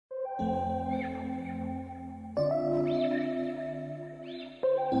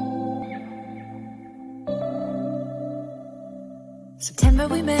September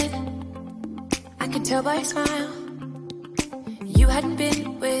we met, I could tell by your smile. You hadn't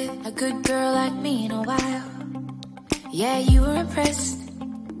been with a good girl like me in a while. Yeah, you were impressed,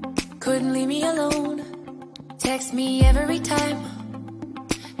 couldn't leave me alone. Text me every time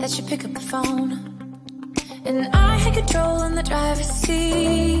that you pick up the phone. And I had control in the driver's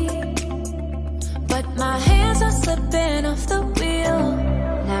seat, but my hands are slipping off the wheel.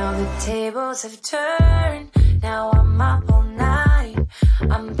 Now the tables have turned, now I'm up all night.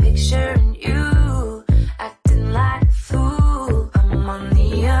 I'm picturing you, acting like a fool. I'm on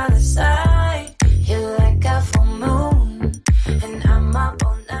the other side, you're like a full moon, and I'm up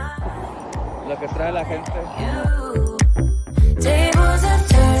all night. Lo que trae la gente. You, tables have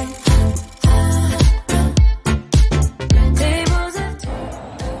turned. Tables have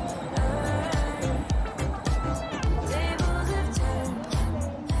turned. Tables have turned.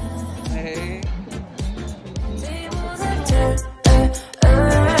 Hey. Tables have turned.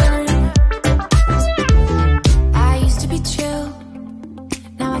 I used to be chill,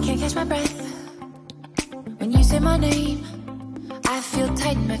 now I can't catch my breath. When you say my name, I feel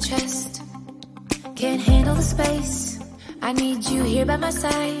tight in my chest. Can't handle the space, I need you here by my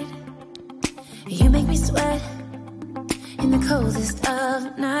side. You make me sweat in the coldest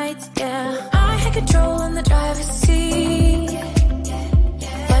of nights, yeah. I had control in the driver's seat,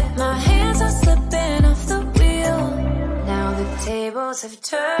 but my hands are slipping off the wheel. Now the tables have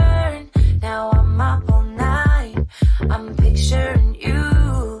turned, now I'm up all night. I'm picturing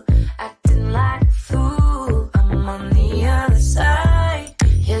you, acting like a fool. I'm on the other side,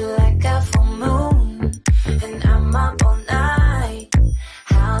 you're like a full moon, and I'm up all night,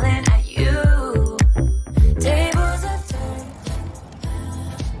 howling at you. Tables have turned.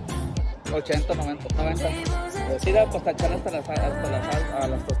 80, 90, 90. Sí, pues tachar hasta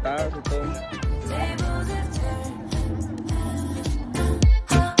las tostadas y todo. Tables have turned.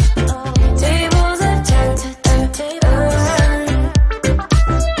 Tables have turned.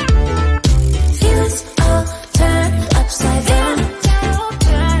 Feelings all turned upside down.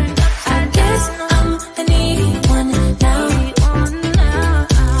 I guess I'm the needy one now.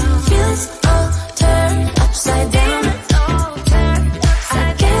 Feelings all turned upside down.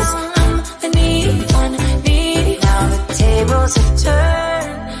 I guess I'm the needy one, needy. Now the tables have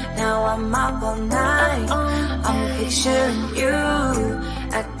turned, now I'm up all night. I'm picturing you,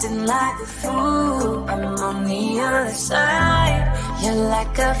 acting like a fool. I'm on the other side, you're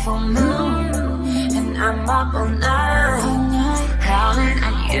like a full moon, and I'm up all night, howling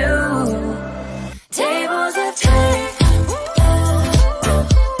at you. Tables have turned.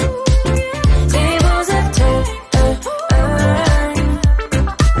 Tables have turned.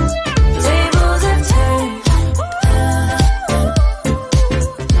 Tables have turned.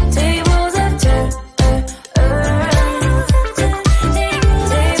 Tables have turned.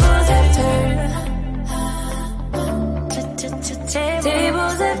 Tables have turned.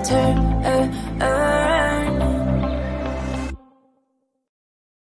 Tables have turned.